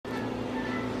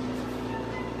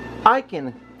I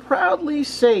can proudly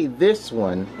say this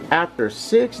one after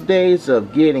 6 days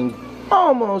of getting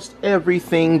almost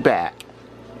everything back.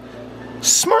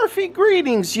 Smurfy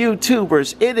greetings,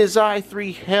 YouTubers. It is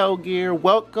I3 Hellgear.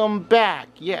 Welcome back.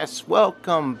 Yes,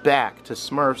 welcome back to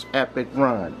Smurfs Epic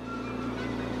Run.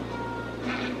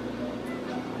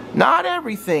 Not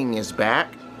everything is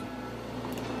back,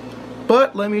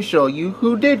 but let me show you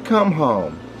who did come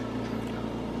home.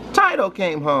 Tidal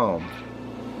came home.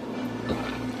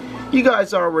 You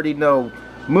guys already know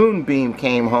Moonbeam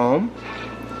came home.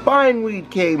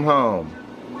 Bindweed came home.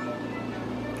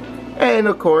 And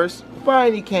of course,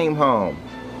 Viney came home.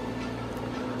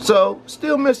 So,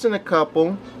 still missing a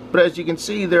couple, but as you can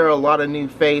see, there are a lot of new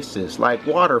faces, like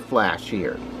Water Flash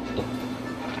here.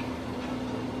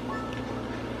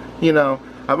 You know,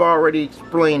 I've already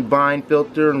explained Vine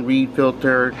Filter and Reed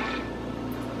Filter,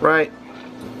 right?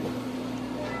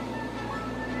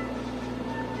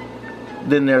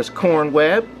 Then there's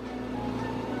Cornweb,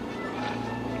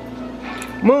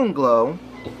 Moonglow,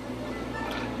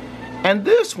 and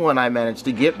this one I managed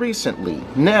to get recently,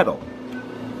 Nettle.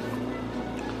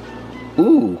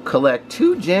 Ooh, collect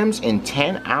 2 gems in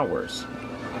 10 hours.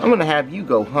 I'm gonna have you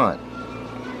go hunt.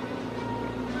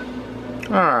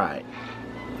 Alright.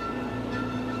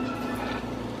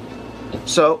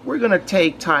 So, we're gonna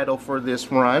take Tidal for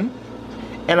this run.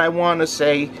 And I want to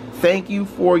say thank you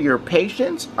for your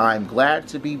patience. I'm glad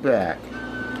to be back.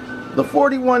 The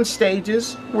 41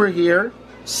 stages were here.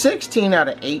 16 out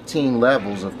of 18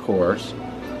 levels, of course.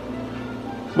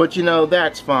 But you know,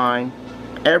 that's fine.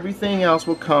 Everything else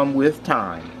will come with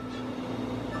time.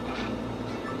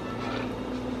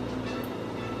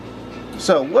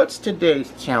 So, what's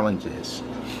today's challenges?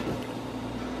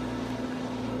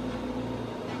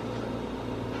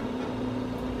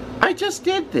 I just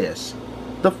did this.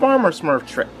 The Farmer Smurf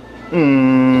trick.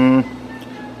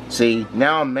 See,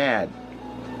 now I'm mad.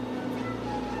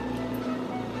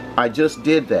 I just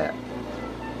did that.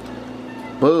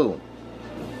 Boom.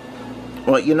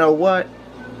 Well, you know what?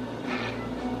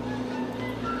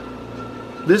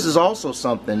 This is also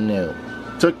something new.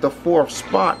 Took the 4th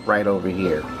spot right over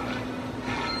here.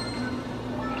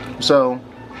 So,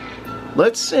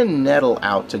 let's send Nettle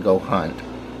out to go hunt.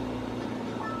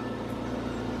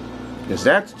 Because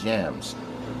that's gems.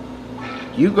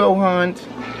 You go hunt,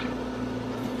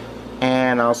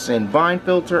 and I'll send Vine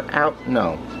Filter out.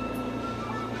 No,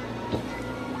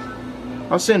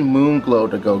 I'll send Moonglow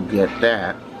to go get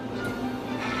that.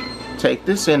 Take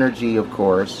this energy, of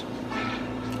course,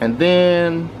 and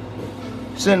then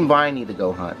send Viney to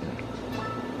go hunting.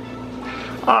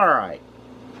 Alright.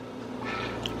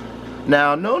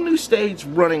 Now, no new stage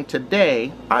running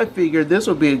today. I figured this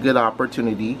would be a good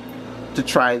opportunity to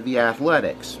try the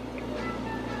athletics.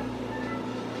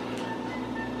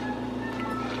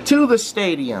 To the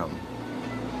stadium.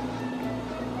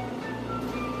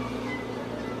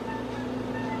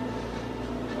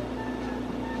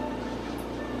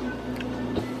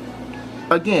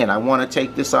 Again, I want to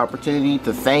take this opportunity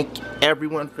to thank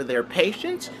everyone for their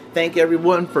patience, thank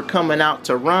everyone for coming out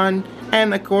to run,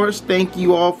 and of course, thank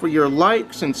you all for your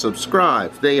likes and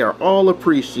subscribes. They are all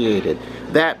appreciated.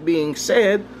 That being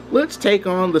said, let's take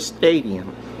on the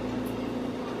stadium.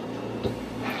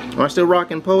 Am I still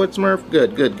rocking Poet Smurf?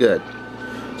 Good, good, good.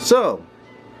 So,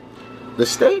 the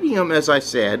stadium, as I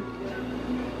said,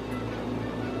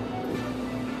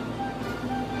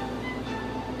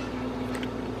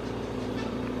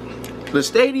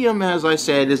 is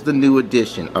the new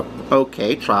addition.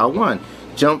 Okay, trial 1.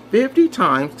 Jump 50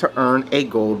 times to earn a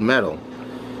gold medal.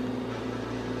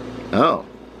 Oh,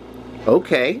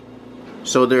 okay.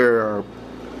 So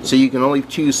you can only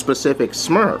choose specific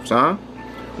Smurfs, huh?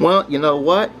 Well, you know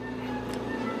what?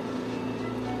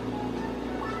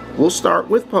 We'll start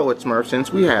with Poet Smurf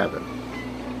since we have it.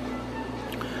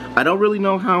 I don't really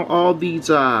know how all these,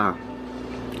 come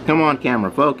on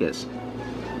camera, focus.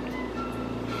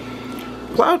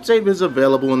 Cloud Save is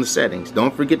available in the settings.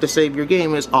 Don't forget to save your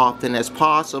game as often as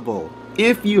possible.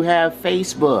 If you have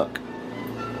Facebook.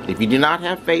 If you do not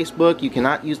have Facebook, you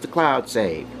cannot use the Cloud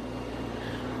Save.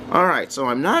 Alright, so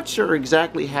I'm not sure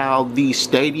exactly how these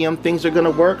stadium things are going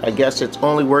to work. I guess it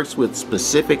only works with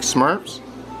specific Smurfs.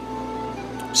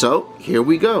 So, here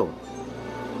we go.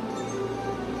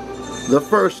 The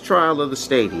first trial of the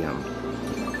stadium.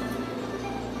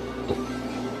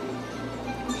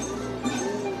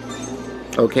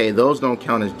 Okay, those don't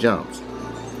count as jumps.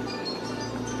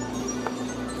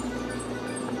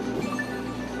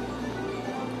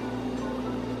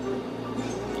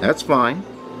 That's fine.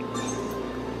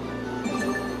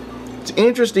 It's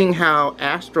interesting how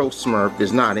Astro Smurf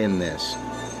is not in this.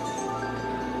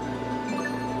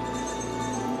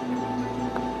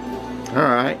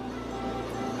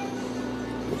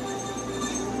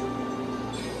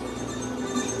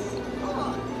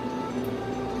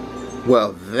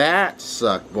 Well, that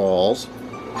sucked balls.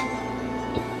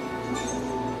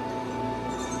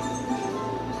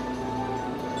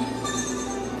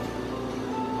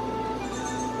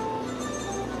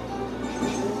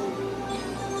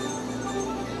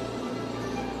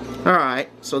 Alright,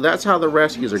 so that's how the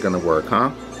rescues are going to work,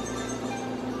 huh?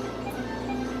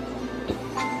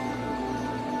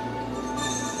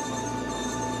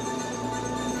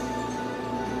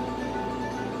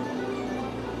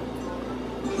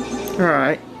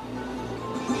 Alright.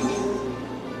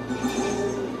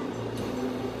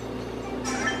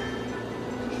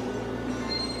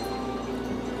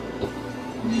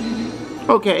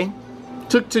 Okay,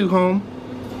 took 2 home.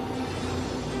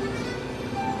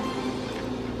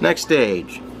 Next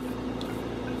stage.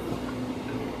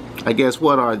 I guess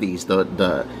what are these?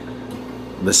 The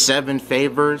 7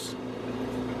 favors?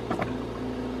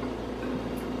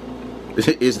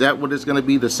 Is that what it's going to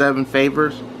be? The 7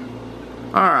 favors?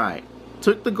 Alright.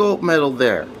 Took the gold medal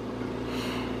there.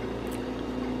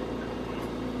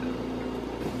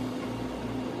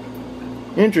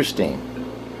 Interesting.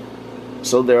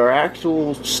 So there are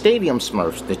actual stadium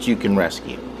Smurfs that you can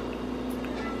rescue.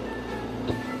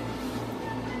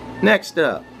 Next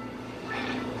up,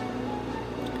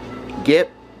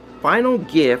 get final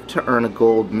gift to earn a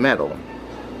gold medal.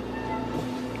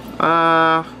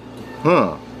 Alright,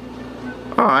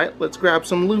 let's grab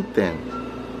some loot then.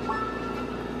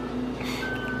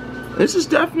 This is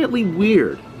definitely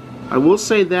weird. I will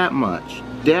say that much.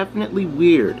 Definitely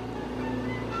weird.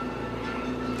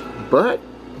 But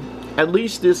at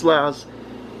least this allows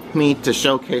me to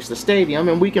showcase the stadium,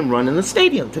 and we can run in the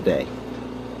stadium today.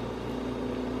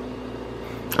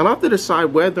 I'll have to decide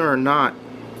whether or not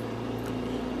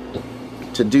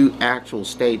to do actual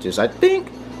stages. I think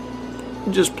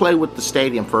just play with the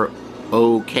stadium for...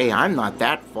 Okay, I'm not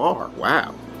that far.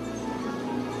 Wow.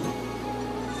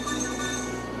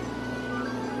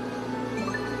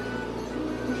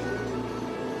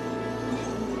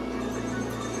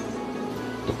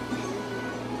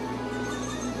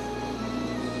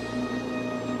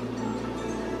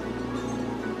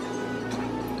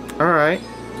 Alright.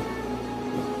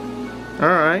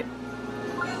 Alright.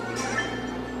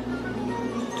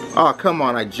 Oh, come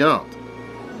on, I jumped.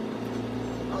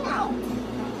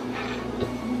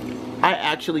 I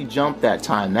actually jumped that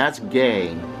time. That's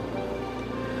gay.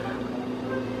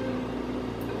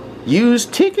 Use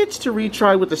tickets to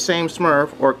retry with the same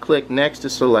Smurf or click next to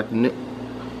select new.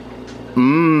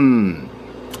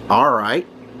 Alright.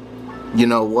 You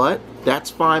know what? That's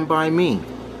fine by me.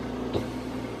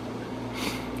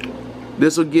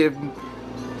 This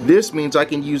means I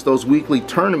can use those weekly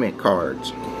tournament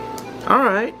cards.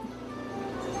 Alright.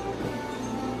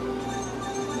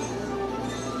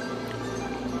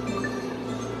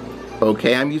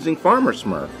 Okay, I'm using Farmer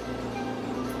Smurf.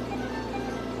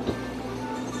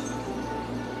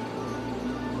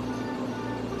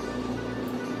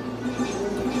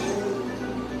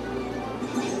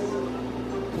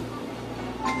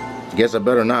 Guess I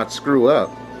better not screw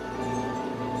up.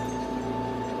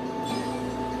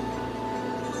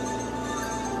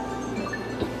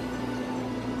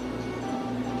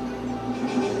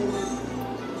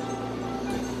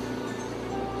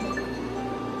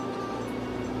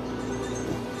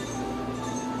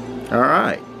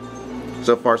 Alright,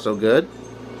 so far so good.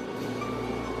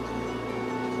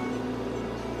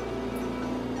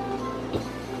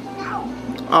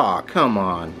 Aw, come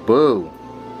on, boo.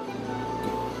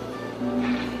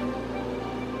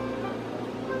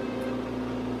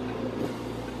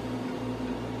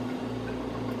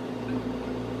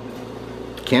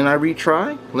 Can I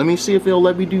retry? Let me see if it'll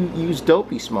let me use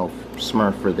Dopey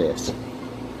Smurf for this.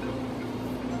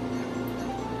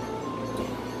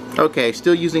 Okay,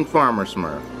 still using Farmer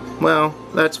Smurf. Well,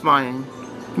 that's fine.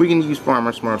 We can use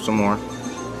Farmer Smurf some more.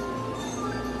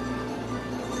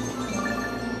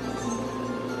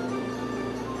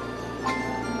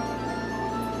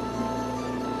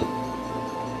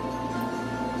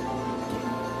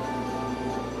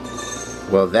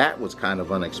 Well, that was kind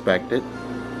of unexpected.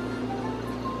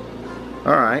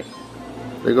 Alright,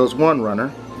 there goes one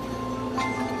runner.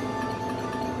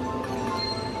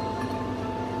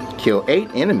 Kill 8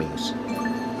 enemies.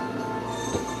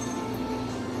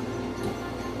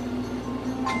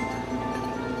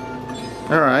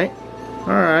 Alright,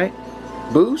 alright.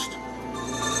 Boost.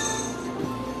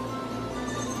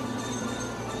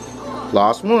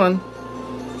 Lost one.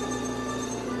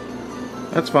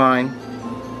 That's fine.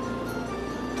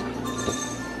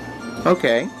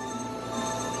 Okay.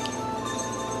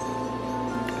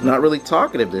 Not really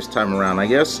talkative this time around. I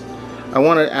guess I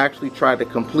want to actually try to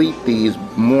complete these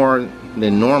more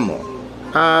than normal.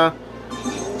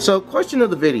 So, question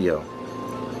of the video.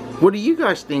 What do you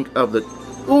guys think of the...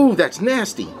 Ooh, that's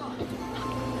nasty.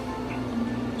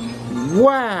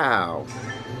 Wow.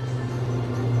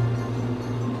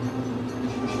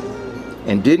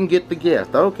 And didn't get the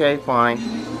gift. Okay, fine.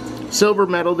 Silver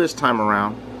medal this time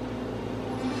around.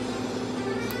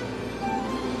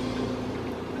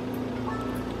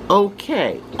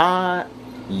 Okay,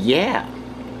 yeah.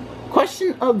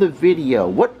 Question of the video.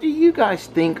 What do you guys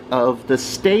think of the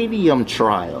stadium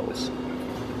trials?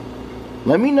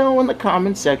 Let me know in the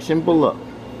comment section below.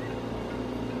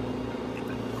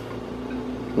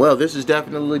 Well, this has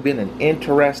definitely been an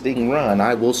interesting run,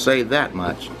 I will say that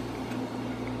much.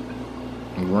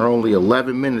 And we're only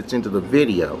 11 minutes into the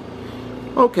video.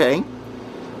 Okay.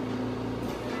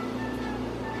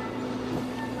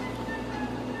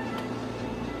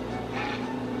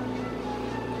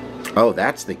 Oh,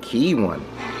 that's the key one.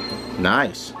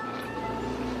 Nice.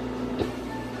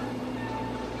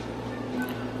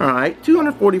 Alright,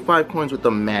 245 coins with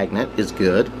the magnet is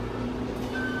good.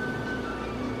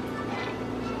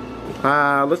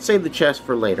 Let's save the chest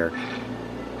for later.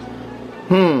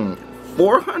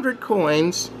 400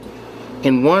 coins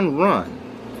in one run.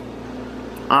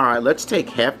 Alright, let's take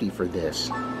Hefty for this.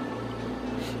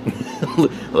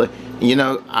 You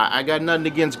know, I got nothing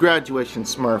against graduation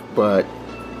Smurf, but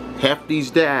Hefty's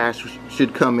dash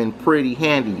should come in pretty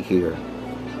handy here.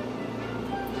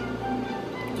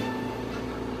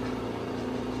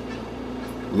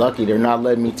 Lucky they're not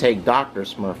letting me take Dr.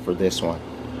 Smurf for this one.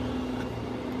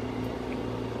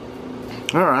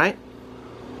 Alright,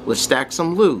 let's stack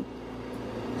some loot.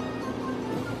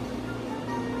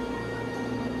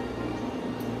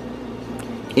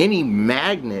 Any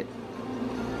magnet,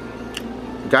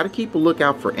 gotta keep a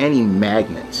lookout for any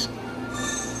magnets.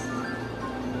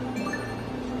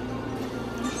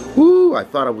 Woo, I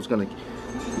thought I was gonna...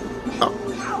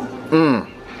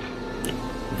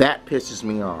 That pisses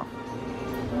me off.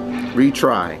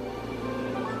 Retry.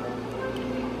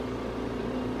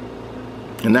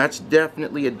 And that's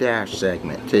definitely a dash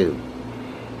segment too.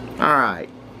 Alright.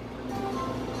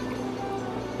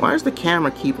 Why does the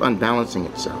camera keep unbalancing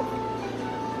itself?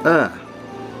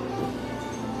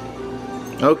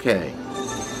 Okay.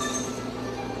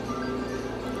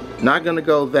 Not gonna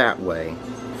go that way.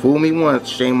 Fool me once,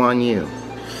 shame on you.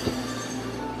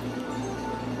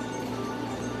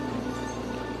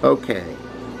 Okay.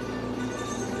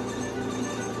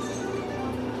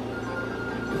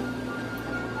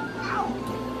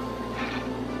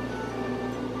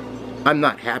 I'm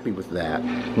not happy with that.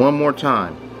 One more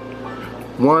time.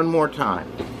 One more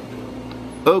time.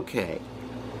 Okay.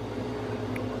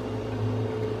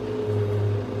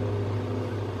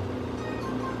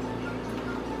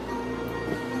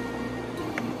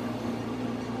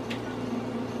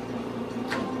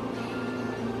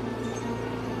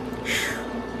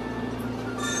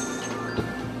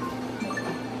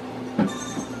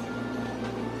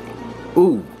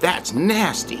 Ooh, that's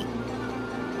nasty.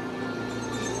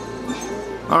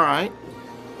 Alright.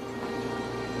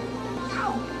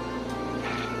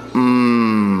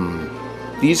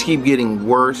 These keep getting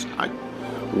worse.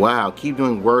 Wow, keep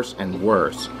doing worse and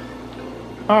worse.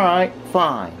 Alright,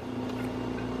 fine.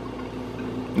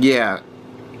 Yeah,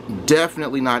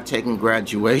 definitely not taking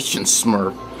graduation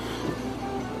Smurf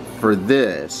for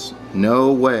this.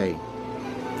 No way.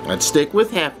 Let's stick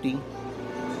with Hefty.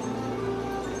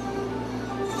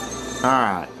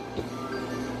 Alright.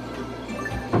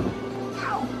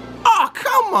 Oh,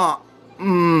 come on!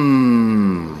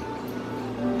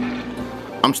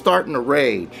 I'm starting to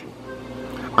rage.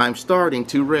 I'm starting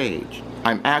to rage.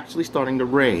 I'm actually starting to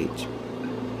rage.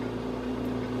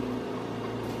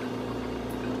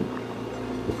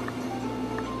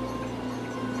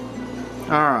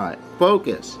 Alright,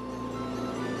 focus.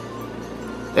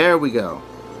 There we go.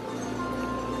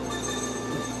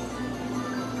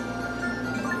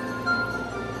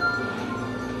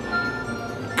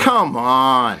 Come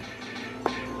on.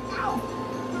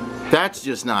 That's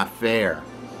just not fair.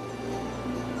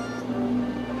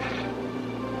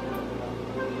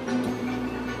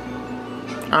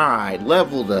 Alright,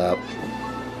 leveled up.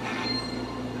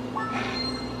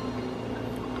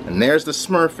 And there's the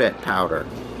Smurfette powder.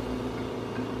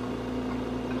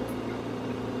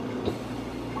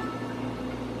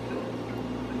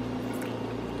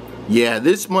 Yeah,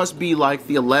 this must be like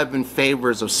the 11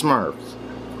 favors of Smurfs.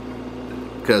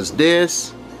 Because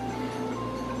this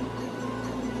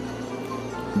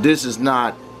is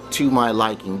not to my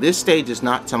liking. This stage is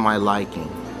not to my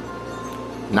liking.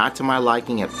 Not to my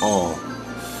liking at all.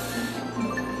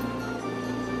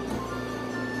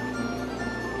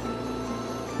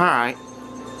 Alright.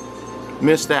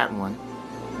 Missed that one.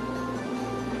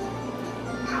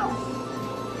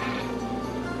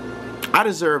 I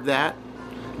deserve that.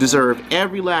 Deserve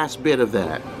every last bit of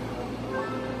that.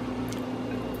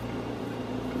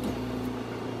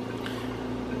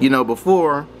 You know,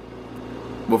 before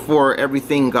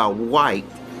everything got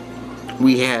wiped,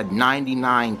 we had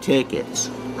 99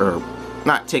 tickets, or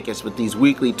not tickets, but these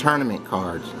weekly tournament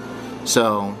cards.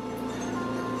 So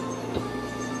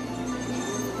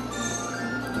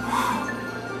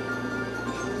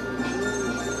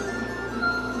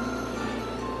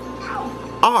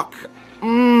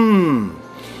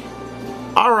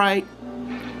alright.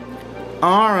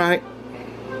 Alright.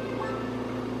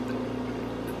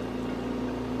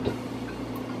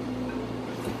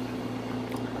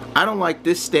 I don't like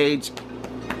this stage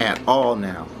at all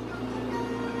now.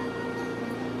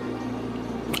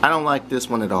 I don't like this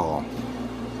one at all.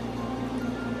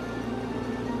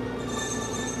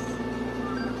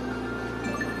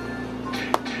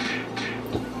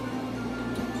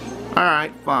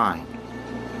 Alright, fine.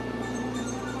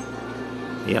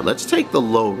 Yeah, let's take the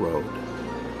low road.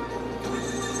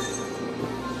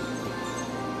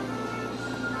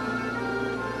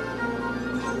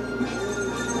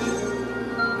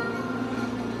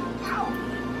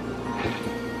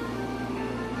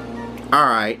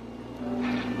 Alright.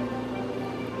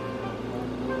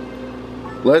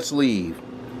 Let's leave.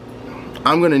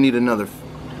 I'm gonna need another.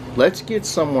 Let's get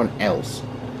someone else.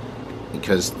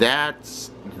 Because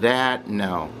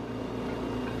no.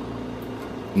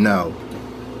 No.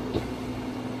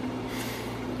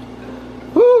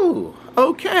 Whew,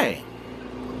 okay.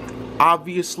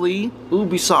 Obviously,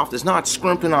 Ubisoft is not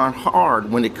scrimping on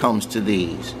hard when it comes to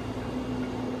these.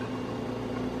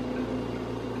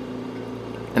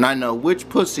 And I know which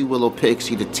pussy willow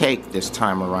pixie to take this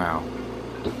time around.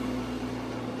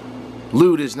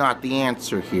 Loot is not the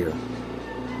answer here.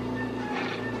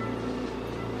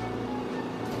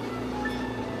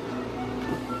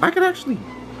 I could actually,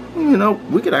 you know,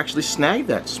 we could actually snag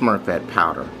that Smurfette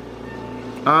powder.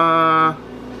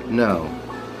 No.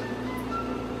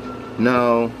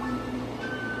 No.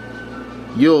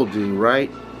 You'll do,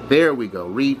 right? There we go,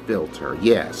 refilter,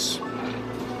 yes.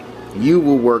 You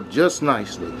will work just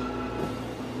nicely.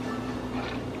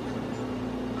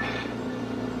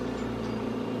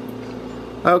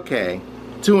 Okay,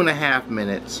 2.5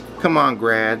 minutes. Come on,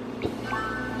 Grad.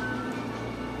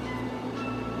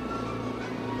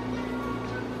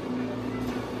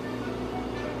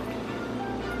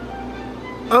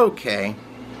 Okay.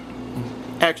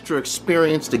 Extra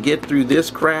experience to get through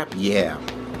this crap? Yeah.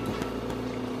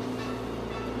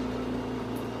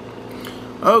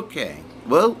 Okay,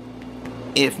 well,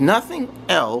 if nothing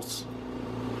else,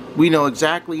 we know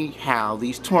exactly how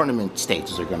these tournament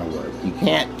stages are going to work. You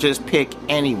can't just pick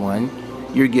anyone.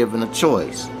 You're given a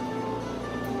choice.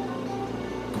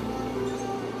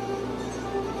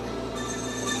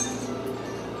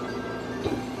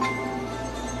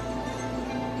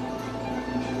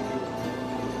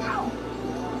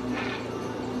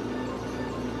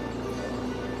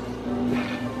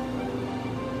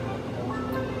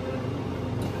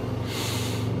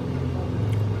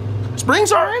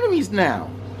 Springs are enemies now.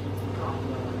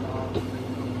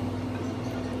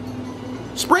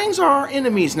 Springs are our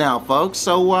enemies now, folks.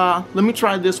 So let me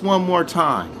try this one more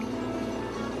time.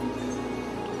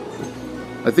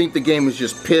 I think the game is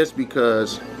just pissed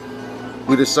because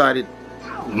we decided.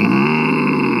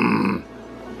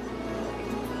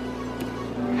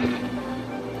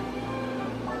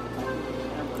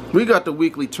 We got the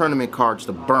weekly tournament cards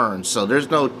to burn, so there's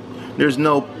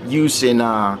no use in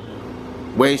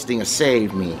wasting a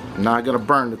save me. I'm not gonna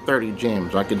burn the 30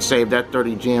 gems. I can save that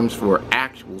 30 gems for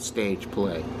actual stage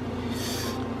play.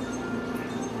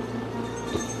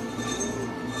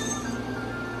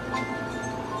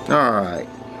 Alright.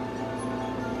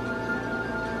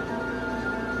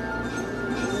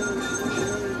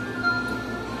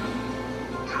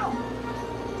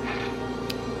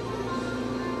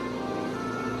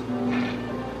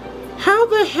 How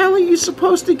the hell are you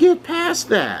supposed to get past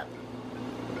that?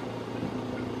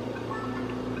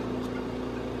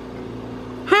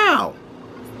 How?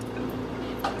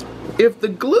 If the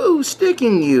glue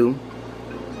sticking you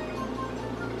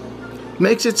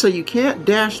makes it so you can't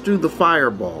dash through the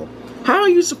fireball, how are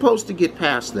you supposed to get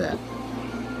past that?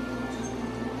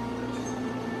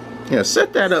 Yeah,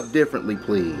 set that up differently,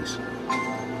 please.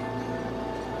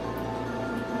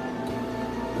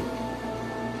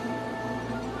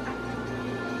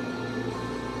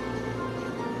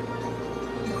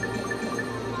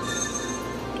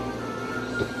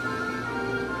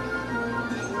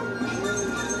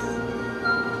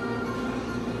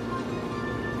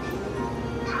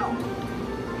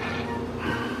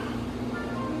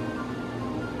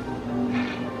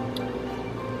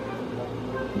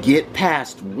 get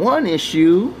past one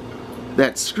issue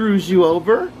that screws you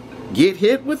over, get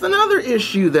hit with another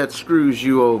issue that screws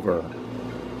you over.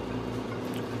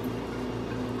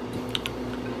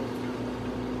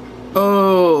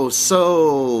 Oh,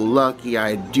 so lucky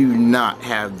I do not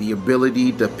have the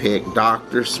ability to pick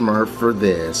Dr. Smurf for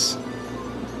this.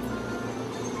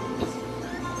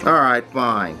 Alright,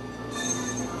 fine.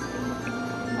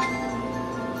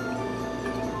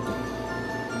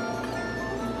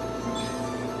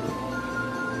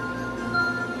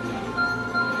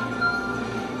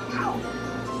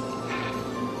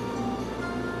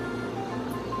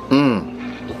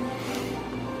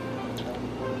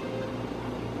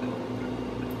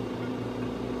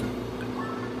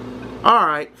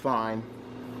 Alright, fine.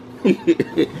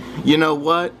 You know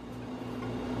what?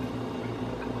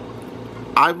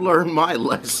 I've learned my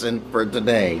lesson for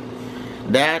today.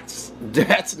 That's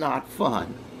not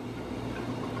fun.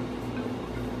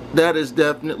 That is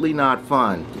definitely not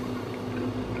fun.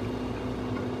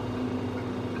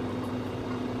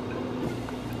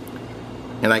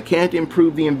 And I can't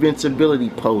improve the invincibility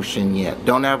potion yet.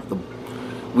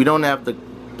 We don't have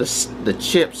the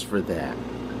chips for that.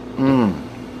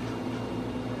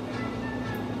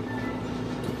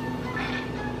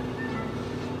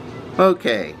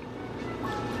 Okay.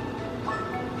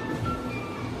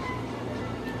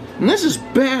 And this is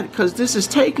bad because this is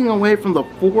taking away from the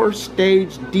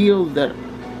 4-stage deal that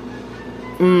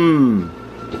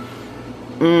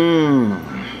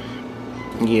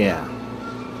yeah.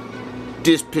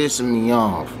 This pissing me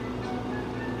off.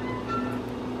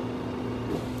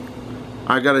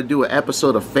 I gotta do an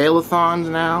episode of Fail-a-thons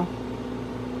now.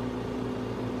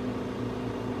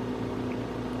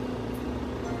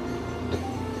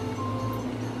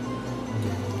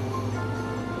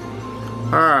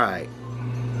 Alright.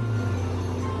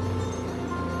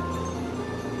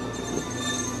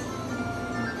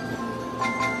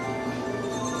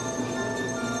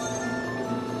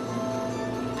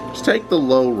 Let's take the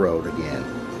low road again.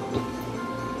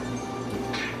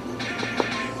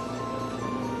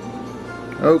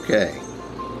 Okay.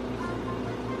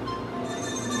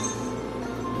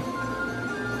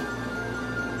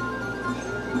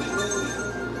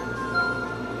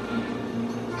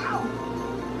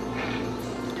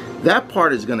 That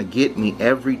part is gonna get me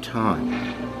every time.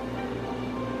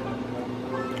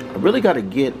 I really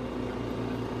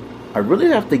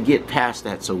have to get past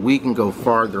that so we can go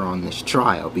farther on this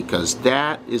trial, because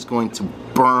that is going to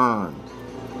burn.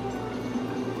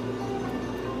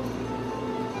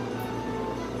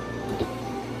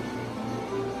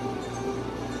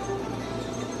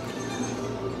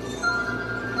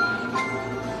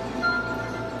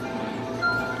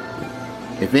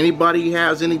 If anybody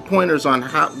has any pointers on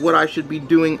what I should be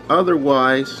doing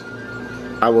otherwise,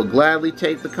 I will gladly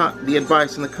take the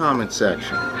advice in the comment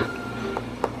section.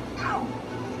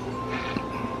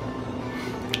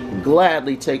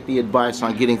 Gladly take the advice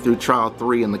on getting through Trial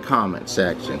 3 in the comment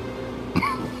section.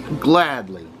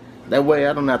 Gladly. That way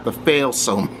I don't have to fail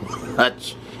so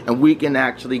much and we can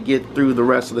actually get through the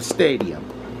rest of the stadium.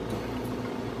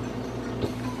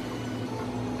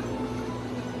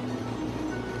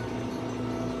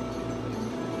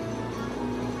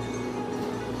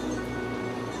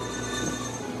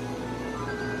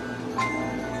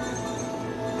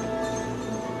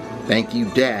 Thank you,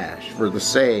 Dash, for the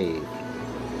save.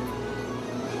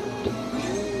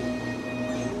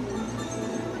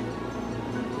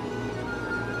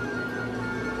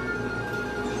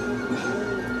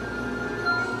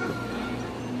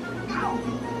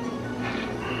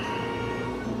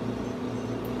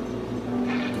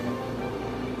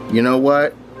 You know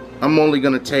what? I'm only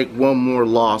going to take one more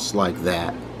loss like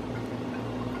that.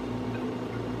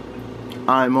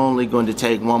 I'm only going to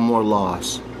take one more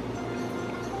loss.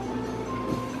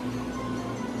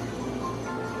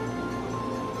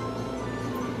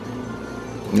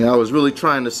 You know, I was really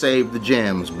trying to save the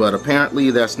gems, but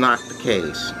apparently that's not the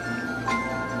case.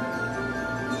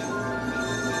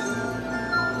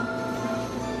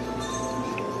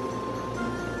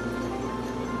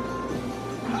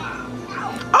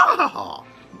 Ah!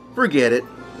 Forget it.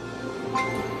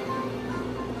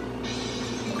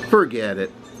 Forget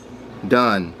it.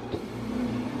 Done.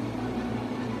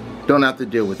 Don't have to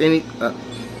deal with any...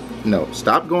 no,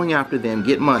 stop going after them.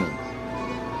 Get money.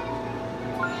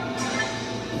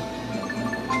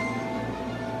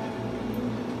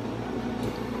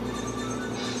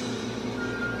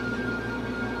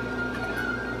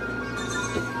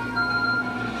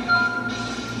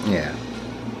 Yeah.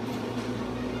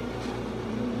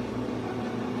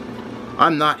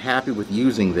 I'm not happy with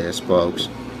using this, folks.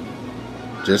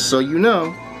 Just so you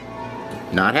know.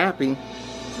 Not happy.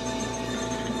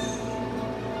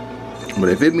 But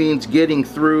if it means getting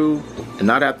through and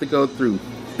not have to go through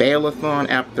fail-a-thon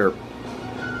after...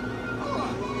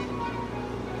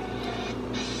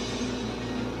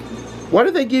 Why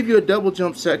do they give you a double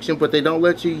jump section but they don't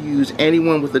let you use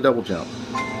anyone with a double jump?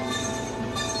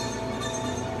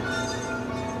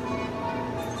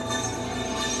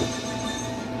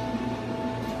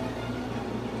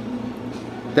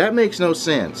 That makes no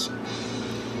sense.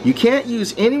 You can't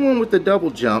use anyone with a double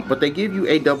jump, but they give you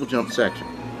a double jump section.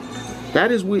 That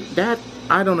is weird. That,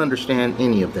 I don't understand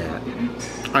any of that.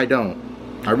 I don't.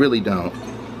 I really don't.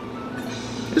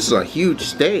 This is a huge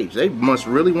stage. They must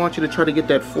really want you to try to get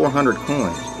that 400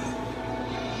 coins.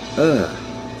 Ugh.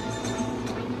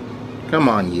 Come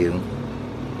on, you.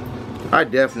 I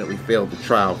definitely failed the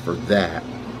trial for that.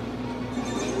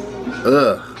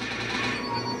 Ugh.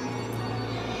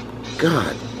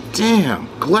 God damn.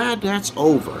 Glad that's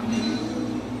over.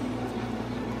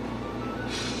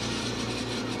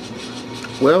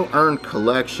 Well-earned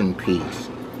collection piece.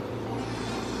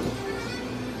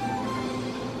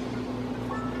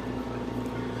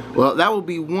 Well, that will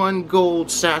be one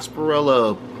gold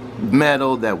sarsaparilla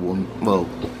medal that will, well,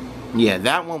 yeah,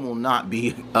 that one will not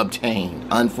be obtained.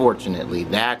 Unfortunately,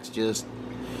 that's just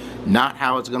not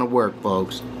how it's going to work,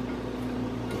 folks.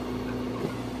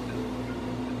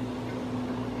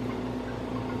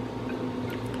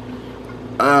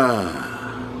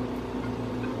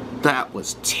 That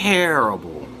was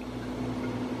terrible.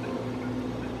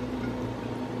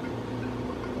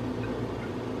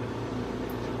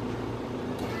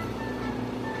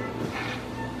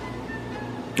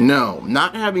 No,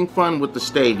 not having fun with the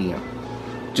stadium.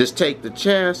 Just take the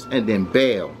chest and then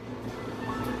bail.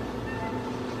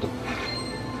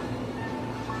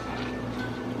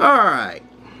 Alright.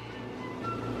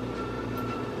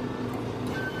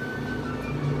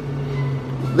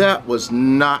 That was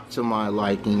not to my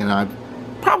liking, and I'm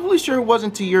probably sure it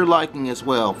wasn't to your liking as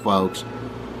well, folks.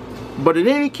 But in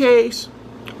any case,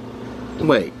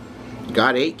 wait,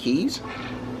 got 8 keys?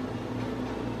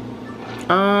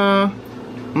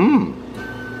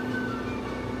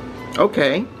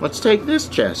 Okay, let's take this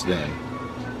chest then.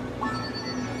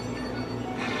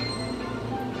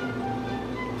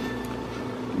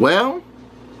 Well,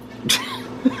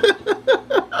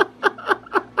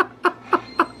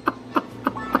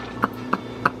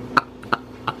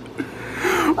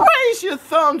 raise your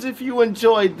thumbs if you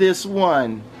enjoyed this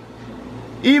one.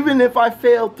 Even if I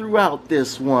failed throughout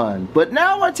this one. But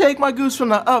now I take my goose from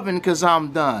the oven because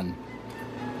I'm done.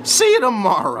 See you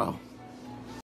tomorrow.